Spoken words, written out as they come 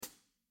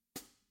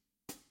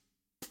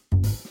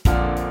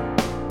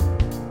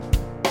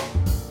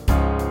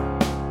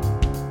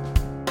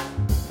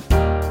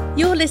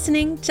You're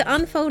listening to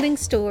Unfolding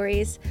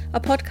Stories, a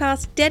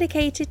podcast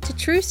dedicated to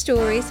true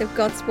stories of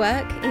God's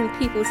work in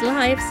people's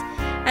lives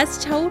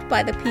as told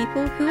by the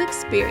people who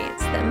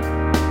experience them.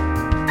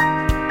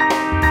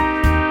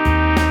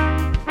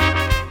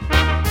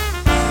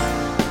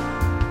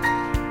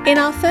 In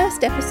our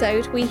first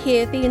episode, we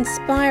hear the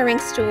inspiring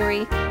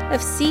story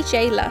of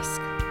CJ Lusk.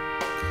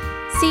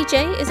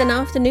 CJ is an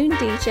afternoon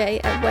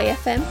DJ at Way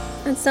FM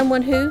and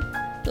someone who,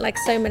 like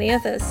so many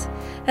others,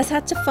 has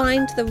had to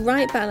find the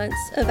right balance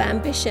of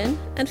ambition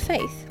and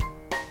faith.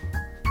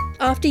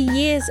 After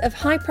years of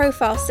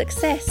high-profile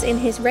success in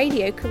his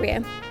radio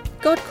career,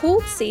 God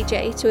called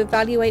CJ to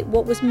evaluate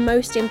what was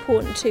most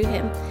important to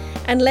him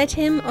and led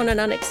him on an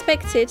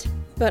unexpected,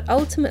 but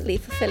ultimately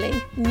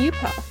fulfilling, new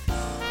path.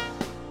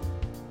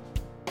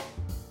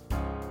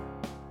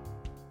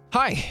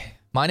 Hi,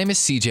 my name is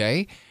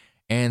CJ,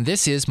 and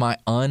this is my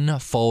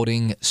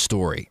unfolding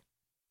story.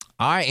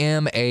 I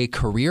am a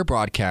career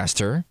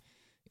broadcaster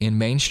in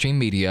mainstream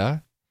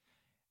media,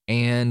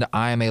 and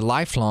I am a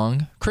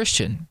lifelong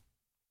Christian.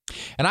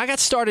 And I got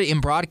started in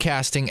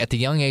broadcasting at the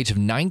young age of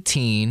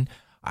 19.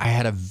 I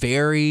had a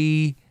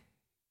very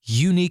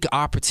unique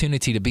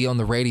opportunity to be on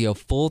the radio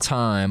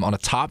full-time on a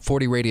top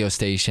 40 radio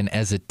station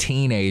as a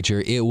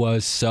teenager. It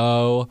was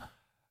so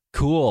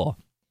cool.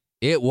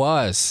 It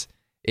was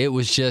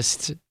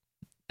just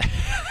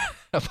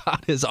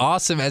about as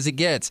awesome as it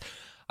gets.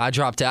 I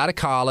dropped out of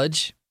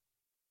college,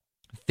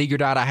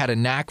 figured out I had a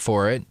knack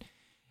for it,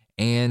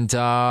 and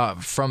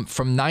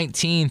from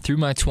 19 through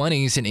my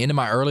 20s and into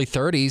my early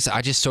 30s,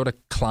 I just sort of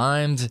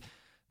climbed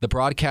the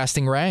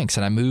broadcasting ranks,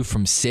 and I moved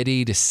from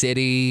city to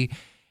city,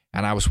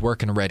 and I was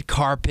working red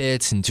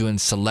carpets and doing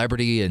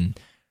celebrity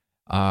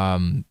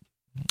and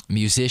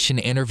musician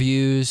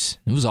interviews.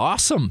 It was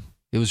awesome.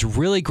 It was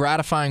really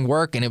gratifying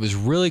work, and it was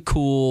really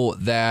cool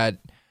that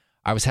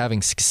I was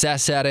having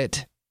success at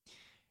it.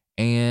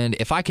 And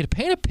if I could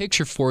paint a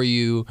picture for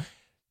you,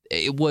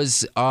 it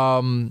was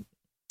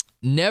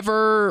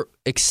never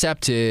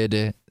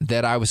accepted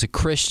that I was a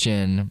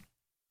Christian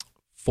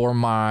for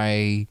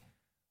my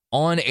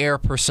on-air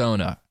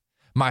persona.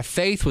 My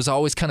faith was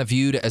always kind of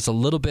viewed as a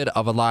little bit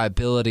of a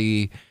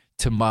liability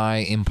to my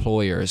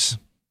employers.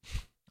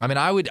 I mean,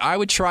 I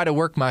would try to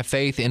work my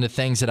faith into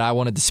things that I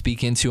wanted to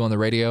speak into on the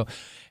radio,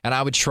 and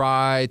I would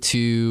try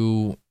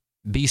to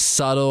be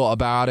subtle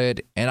about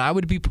it, and I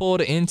would be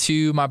pulled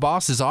into my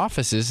boss's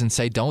offices and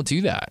say, don't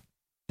do that.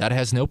 That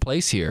has no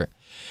place here.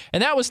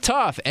 And that was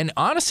tough. And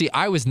honestly,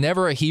 I was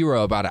never a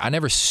hero about it. I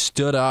never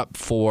stood up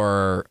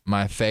for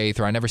my faith,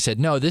 or I never said,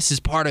 no, this is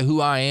part of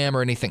who I am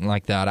or anything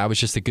like that. I was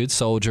just a good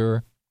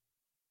soldier,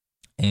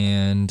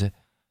 and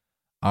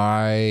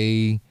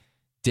I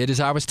did as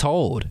I was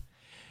told.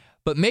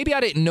 But maybe I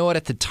didn't know it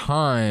at the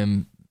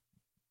time.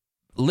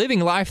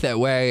 Living life that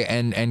way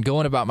and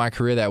going about my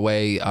career that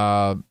way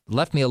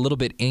left me a little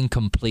bit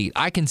incomplete.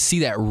 I can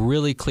see that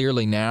really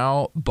clearly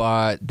now,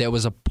 but there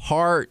was a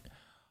part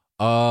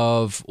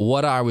of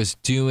what I was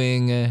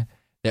doing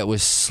that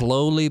was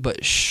slowly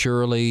but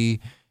surely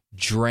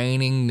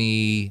draining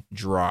me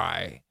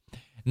dry.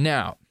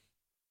 Now,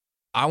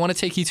 I want to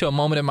take you to a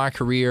moment in my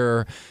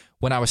career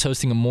when I was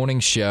hosting a morning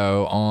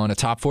show on a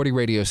top 40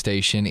 radio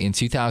station in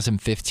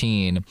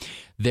 2015.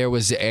 There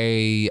was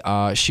a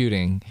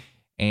shooting,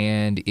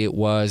 and it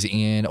was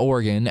in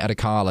Oregon at a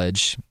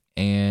college.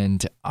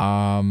 And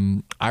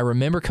I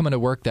remember coming to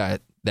work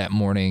that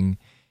morning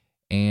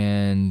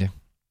and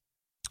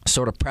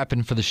sort of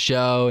prepping for the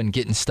show and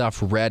getting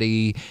stuff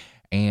ready.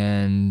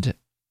 And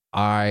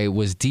I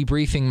was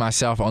debriefing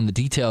myself on the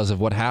details of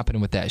what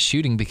happened with that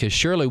shooting, because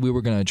surely we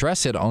were going to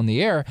address it on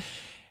the air.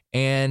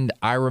 And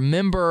I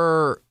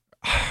remember,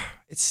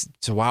 it's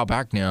a while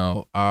back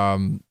now,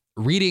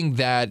 reading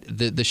that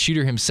the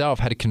shooter himself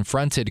had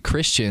confronted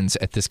Christians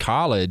at this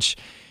college,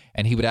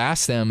 and he would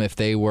ask them if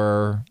they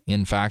were,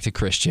 in fact, a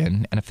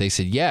Christian. And if they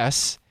said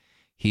yes,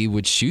 he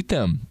would shoot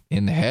them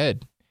in the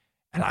head.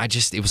 And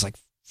it was like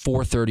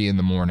 4:30 in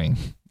the morning,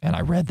 and I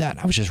read that.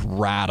 I was just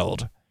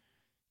rattled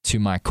to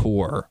my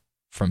core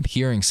from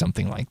hearing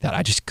something like that.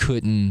 I just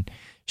couldn't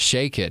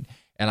shake it.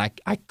 And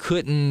I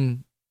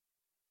couldn't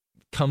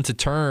come to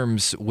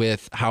terms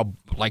with how,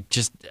 like,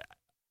 just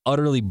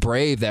utterly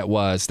brave that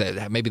was,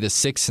 that maybe the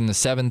sixth and the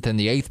seventh and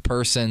the eighth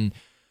person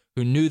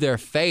who knew their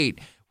fate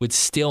would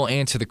still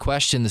answer the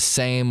question the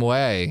same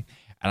way.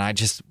 And I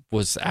just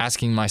was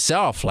asking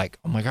myself, like,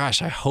 oh my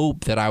gosh, I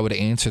hope that I would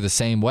answer the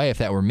same way if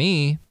that were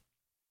me.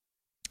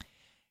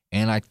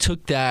 And I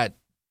took that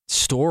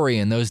story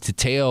and those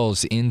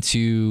details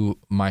into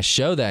my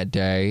show that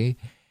day,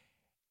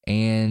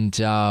 and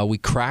we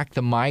cracked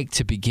the mic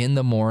to begin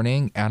the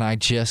morning, and I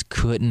just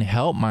couldn't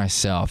help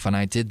myself. And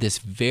I did this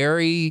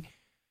very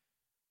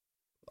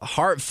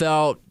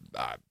heartfelt,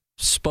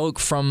 spoke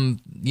from,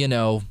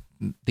 the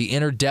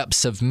inner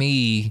depths of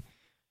me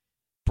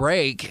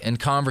break and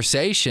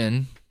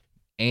conversation,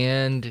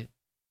 and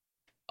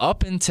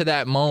up into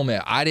that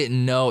moment, I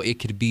didn't know it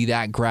could be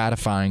that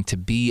gratifying to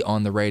be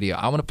on the radio.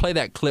 I want to play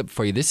that clip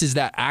for you. This is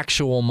that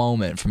actual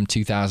moment from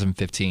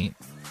 2015.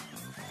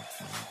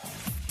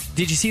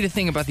 Did you see the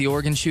thing about the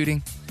Oregon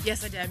shooting?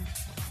 Yes, I did.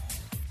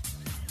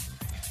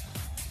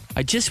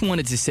 I just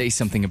wanted to say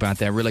something about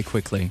that really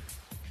quickly.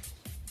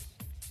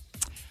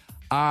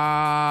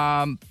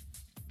 I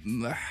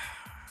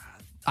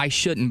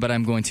shouldn't, but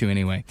I'm going to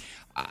anyway.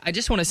 I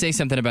just want to say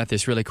something about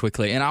this really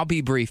quickly, and I'll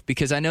be brief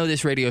because I know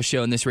this radio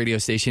show and this radio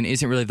station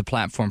isn't really the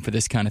platform for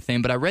this kind of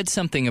thing, but I read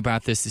something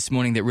about this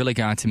morning that really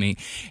got to me,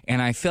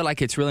 and I feel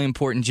like it's really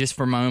important just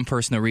for my own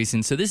personal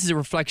reasons. So this is a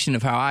reflection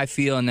of how I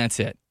feel, and that's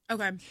it.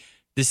 Okay.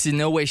 This in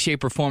no way,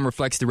 shape, or form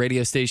reflects the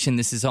radio station.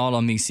 This is all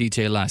on me,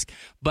 CJ Lusk.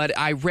 But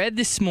I read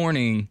this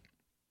morning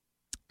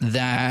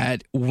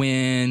that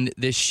when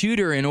the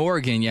shooter in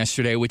Oregon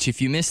yesterday, which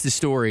if you missed the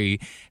story,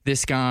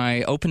 this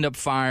guy opened up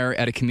fire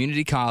at a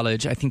community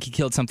college. I think he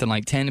killed something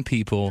like 10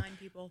 people.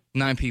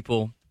 9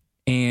 people.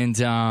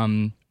 And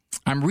I'm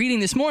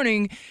reading this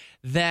morning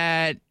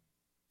that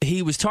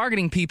he was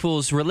targeting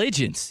people's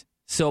religions.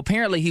 So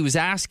apparently he was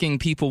asking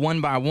people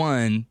one by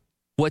one,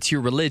 what's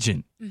your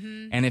religion?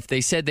 Mm-hmm. And if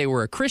they said they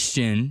were a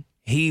Christian,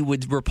 he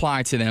would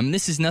reply to them.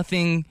 This is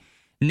nothing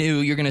new.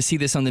 You're going to see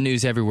this on the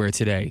news everywhere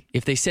today.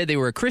 If they said they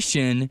were a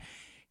Christian,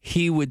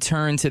 he would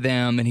turn to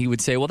them and he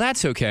would say, well,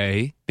 that's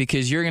okay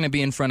because you're going to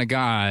be in front of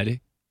God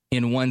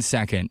in 1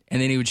 second.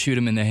 And then he would shoot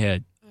him in the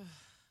head.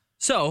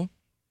 So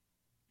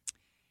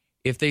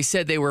if they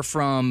said they were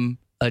from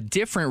a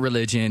different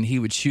religion, he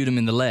would shoot him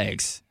in the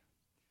legs.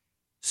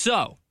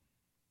 So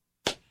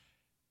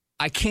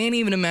I can't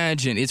even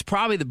imagine. It's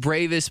probably the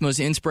bravest, most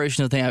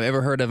inspirational thing I've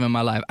ever heard of in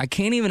my life. I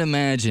can't even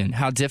imagine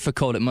how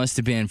difficult it must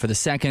have been for the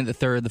second, the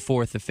third, the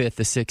fourth, the fifth,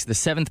 the sixth, the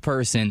seventh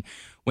person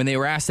when they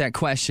were asked that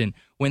question,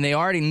 when they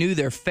already knew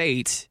their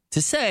fate,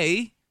 to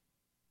say,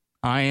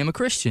 I am a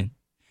Christian.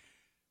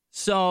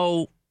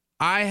 So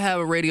I have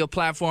a radio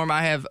platform.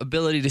 I have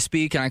ability to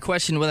speak, and I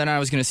questioned whether or not I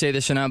was going to say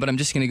this or not, but I'm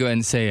just going to go ahead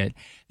and say it.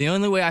 The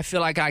only way I feel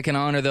like I can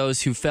honor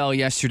those who fell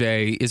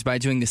yesterday is by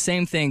doing the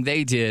same thing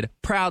they did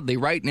proudly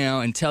right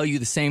now and tell you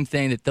the same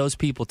thing that those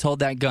people told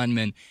that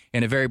gunman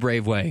in a very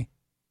brave way.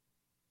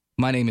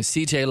 My name is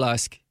CJ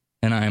Lusk,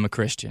 and I am a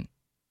Christian.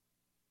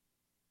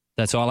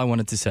 That's all I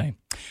wanted to say.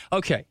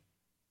 Okay,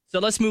 so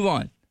let's move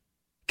on.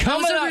 That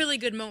was a really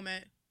good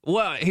moment.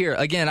 Well, here,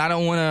 again,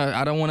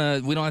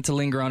 we don't have to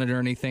linger on it or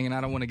anything, and I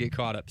don't want to get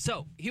caught up.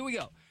 So, here we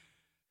go.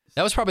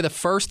 That was probably the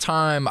first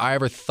time I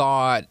ever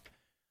thought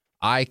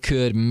I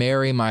could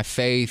marry my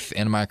faith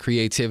and my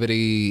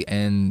creativity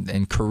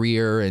and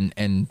career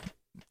and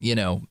you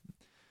know,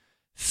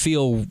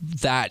 feel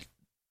that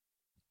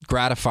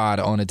gratified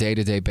on a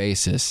day-to-day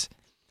basis.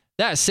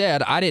 That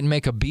said, I didn't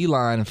make a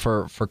beeline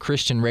for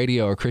Christian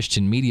radio or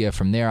Christian media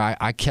from there.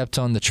 I kept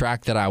on the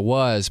track that I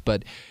was,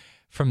 but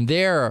from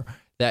there,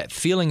 that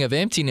feeling of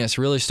emptiness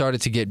really started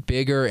to get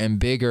bigger and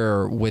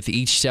bigger with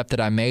each step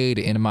that I made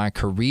in my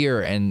career.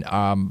 And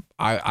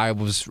I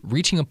was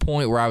reaching a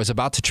point where I was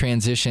about to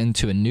transition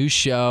to a new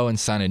show and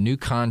sign a new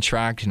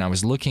contract. And I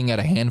was looking at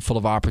a handful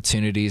of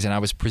opportunities. And I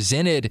was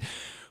presented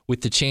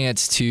with the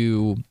chance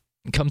to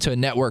come to a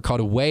network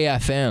called Way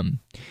FM.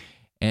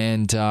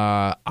 And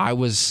I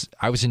was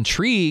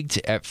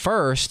intrigued at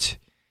first.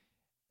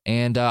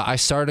 And I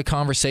started a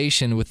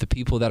conversation with the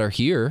people that are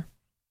here.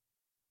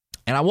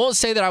 And I won't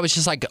say that I was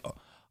just like,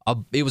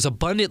 it was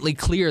abundantly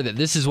clear that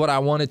this is what I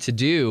wanted to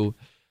do,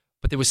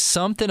 but there was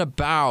something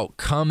about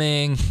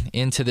coming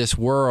into this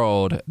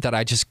world that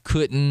I just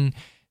couldn't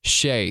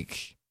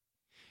shake.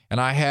 And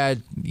I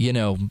had,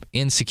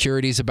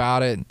 insecurities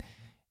about it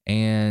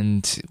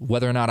and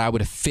whether or not I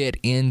would fit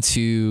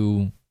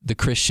into the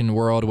Christian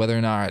world, whether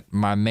or not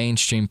my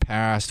mainstream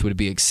past would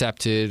be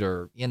accepted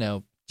or,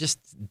 just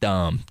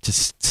dumb,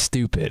 just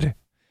stupid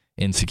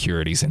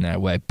insecurities in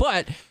that way.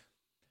 But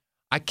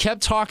I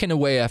kept talking to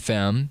Way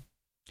FM,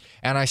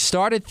 and I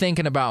started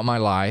thinking about my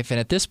life. And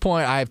at this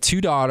point, I have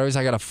 2 daughters.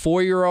 I got a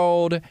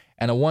 4-year-old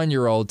and a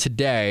 1-year-old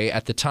today.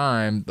 At the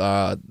time,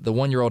 the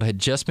 1-year-old had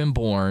just been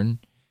born,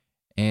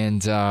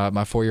 and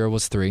my 4-year-old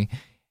was 3.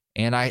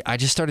 And I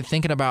just started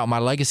thinking about my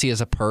legacy as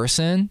a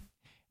person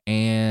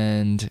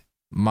and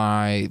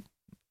my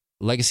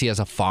legacy as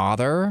a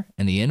father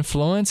and the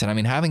influence. And I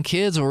mean, having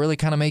kids will really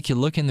kind of make you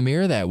look in the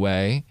mirror that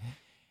way.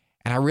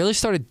 And I really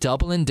started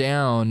doubling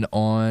down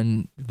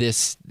on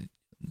this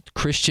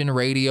Christian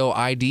radio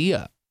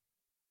idea.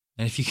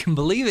 And if you can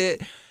believe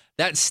it,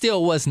 that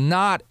still was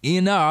not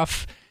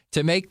enough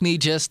to make me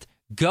just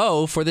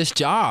go for this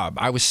job.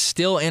 I was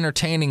still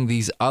entertaining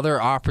these other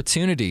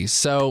opportunities.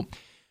 So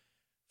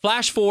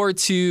flash forward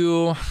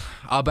to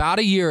about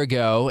a year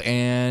ago,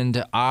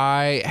 and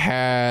I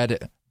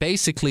had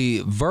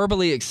basically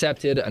verbally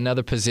accepted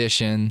another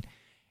position.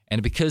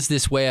 And because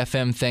this Way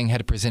FM thing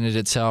had presented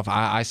itself,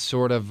 I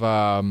sort of,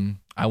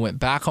 I went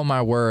back on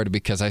my word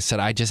because I said,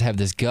 I just have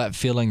this gut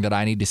feeling that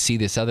I need to see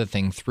this other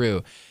thing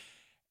through.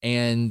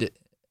 And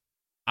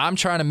I'm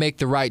trying to make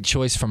the right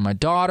choice for my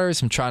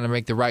daughters. I'm trying to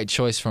make the right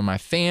choice for my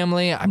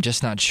family. I'm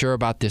just not sure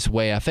about this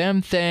Way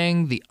FM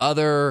thing. The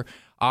other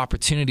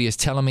opportunity is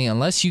telling me,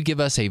 unless you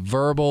give us a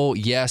verbal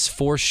yes,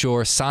 for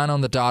sure, sign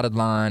on the dotted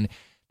line,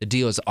 the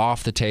deal is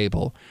off the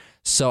table.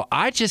 So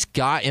I just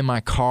got in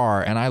my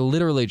car and I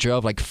literally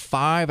drove like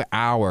 5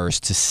 hours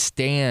to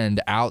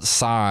stand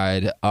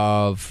outside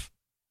of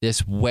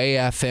this Way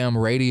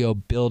FM radio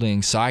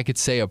building so I could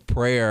say a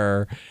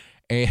prayer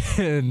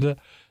and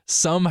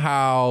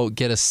somehow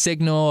get a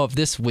signal of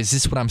this. Was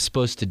this what I'm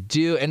supposed to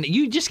do? And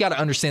you just got to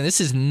understand,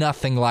 this is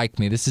nothing like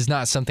me. This is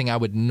not something I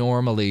would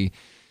normally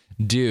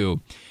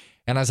do.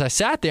 And as I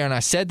sat there and I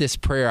said this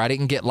prayer, I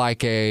didn't get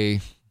like a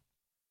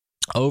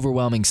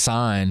overwhelming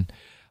sign,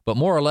 but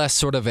more or less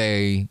sort of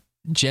a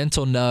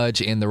gentle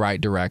nudge in the right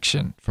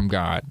direction from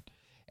God,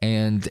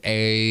 and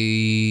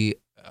a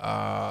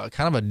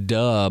kind of a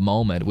duh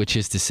moment, which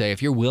is to say,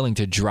 if you're willing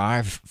to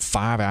drive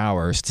 5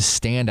 hours to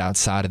stand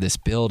outside of this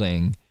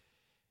building,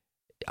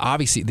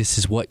 obviously this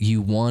is what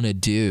you want to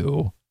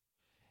do.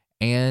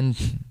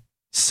 And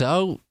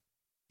so,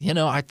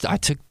 I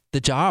took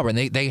the job, and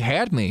they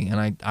had me,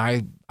 and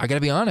I got to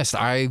be honest,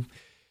 I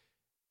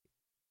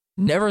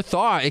never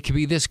thought it could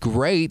be this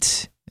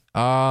great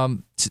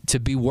to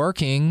be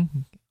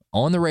working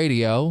on the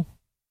radio,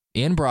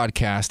 in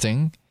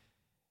broadcasting,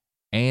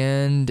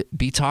 and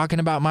be talking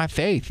about my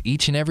faith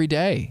each and every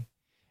day.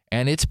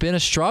 And it's been a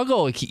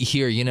struggle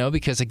here,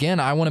 because again,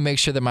 I want to make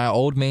sure that my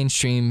old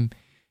mainstream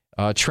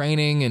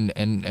training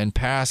and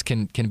past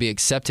can be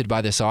accepted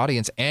by this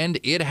audience, and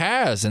it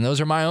has. And those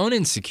are my own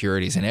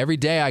insecurities. And every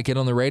day I get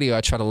on the radio,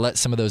 I try to let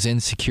some of those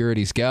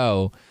insecurities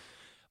go.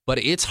 But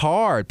it's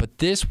hard. But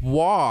this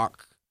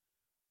walk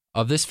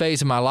of this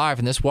phase of my life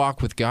and this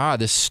walk with God,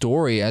 this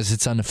story as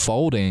it's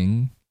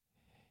unfolding,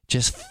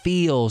 just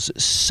feels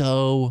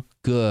so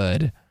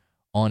good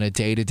on a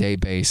day-to-day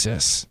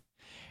basis.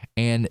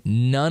 And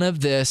none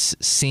of this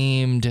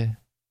seemed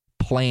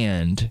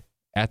planned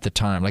at the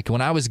time. Like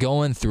when I was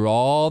going through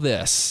all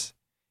this,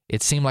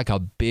 it seemed like a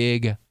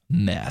big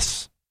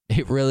mess.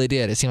 It really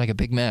did. It seemed like a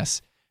big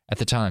mess at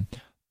the time.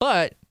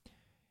 But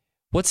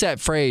what's that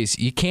phrase?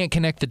 You can't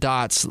connect the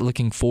dots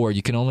looking forward.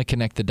 You can only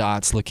connect the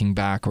dots looking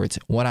backwards.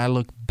 When I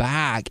look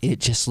back, it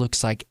just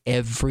looks like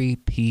every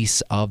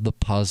piece of the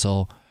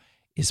puzzle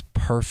is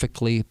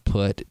perfectly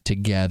put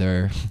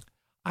together.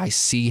 I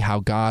see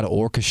how God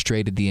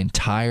orchestrated the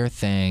entire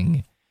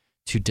thing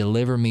to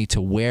deliver me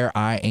to where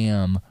I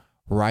am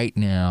right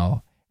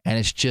now. And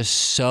it's just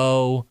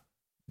so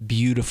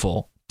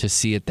beautiful to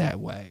see it that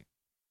way.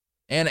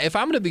 And if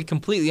I'm going to be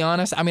completely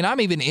honest, I'm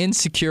even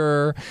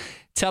insecure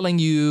telling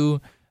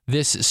you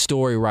this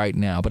story right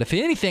now. But if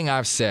anything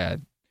I've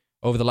said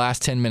over the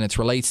last 10 minutes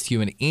relates to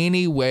you in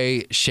any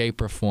way, shape,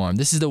 or form,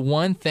 this is the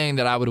one thing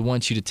that I would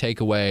want you to take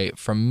away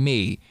from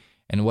me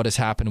and what has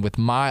happened with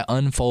my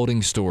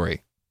unfolding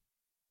story.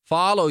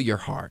 Follow your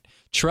heart.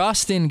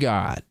 Trust in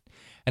God.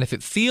 And if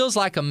it feels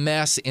like a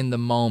mess in the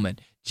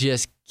moment,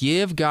 just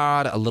give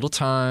God a little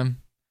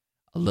time,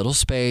 a little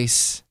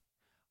space,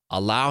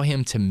 allow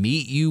Him to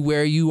meet you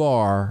where you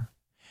are,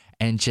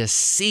 and just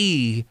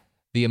see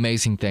the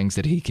amazing things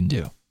that He can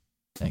do.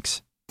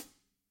 Thanks.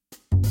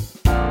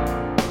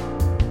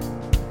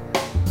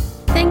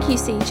 Thank you,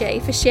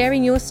 CJ, for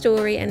sharing your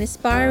story and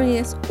inspiring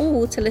us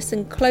all to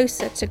listen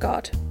closer to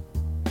God.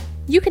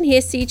 You can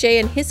hear CJ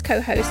and his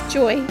co-host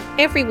Joy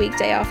every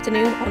weekday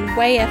afternoon on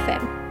Way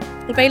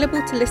FM,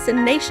 available to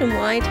listen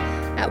nationwide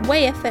at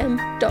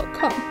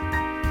wayfm.com.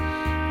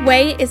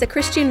 Way is a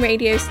Christian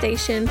radio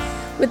station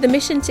with the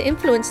mission to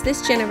influence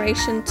this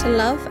generation to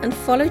love and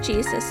follow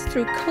Jesus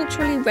through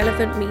culturally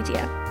relevant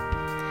media.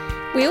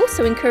 We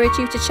also encourage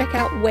you to check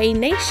out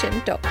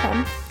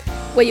waynation.com,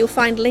 where you'll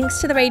find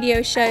links to the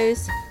radio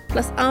shows,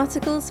 plus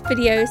articles,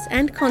 videos,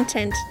 and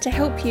content to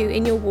help you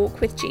in your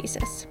walk with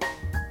Jesus.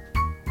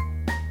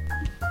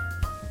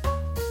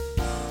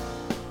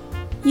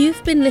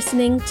 You've been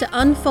listening to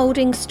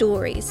Unfolding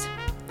Stories.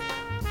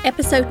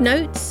 Episode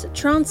notes,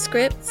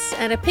 transcripts,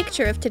 and a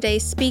picture of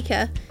today's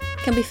speaker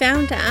can be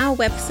found at our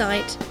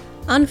website,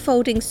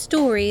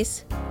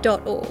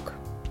 unfoldingstories.org.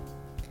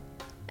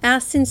 Our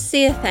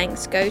sincere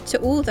thanks go to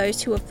all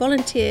those who have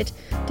volunteered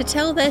to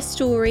tell their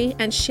story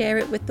and share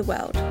it with the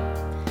world.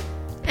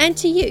 And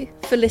to you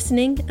for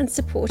listening and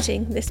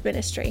supporting this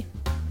ministry.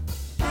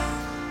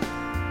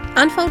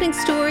 Unfolding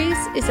Stories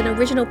is an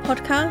original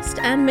podcast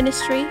and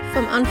ministry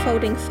from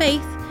Unfolding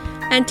Faith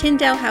and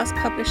Tyndale House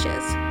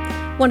Publishers,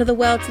 one of the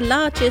world's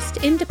largest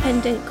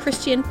independent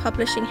Christian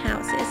publishing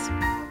houses.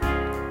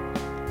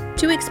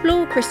 To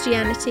explore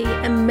Christianity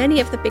and many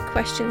of the big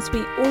questions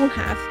we all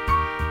have,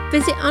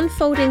 visit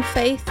Unfolding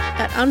Faith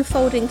at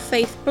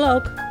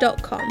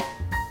unfoldingfaithblog.com.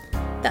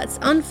 That's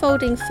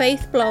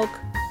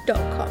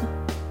unfoldingfaithblog.com.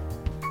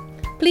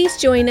 Please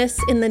join us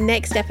in the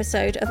next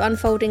episode of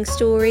Unfolding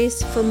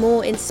Stories for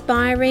more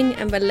inspiring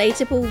and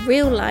relatable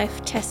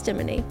real-life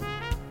testimony.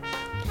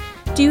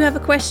 Do you have a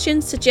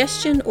question,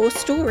 suggestion, or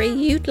story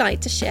you'd like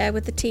to share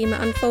with the team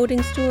at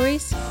Unfolding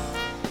Stories?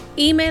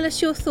 Email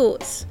us your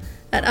thoughts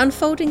at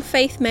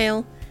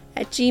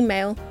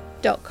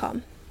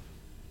unfoldingfaithmail@gmail.com.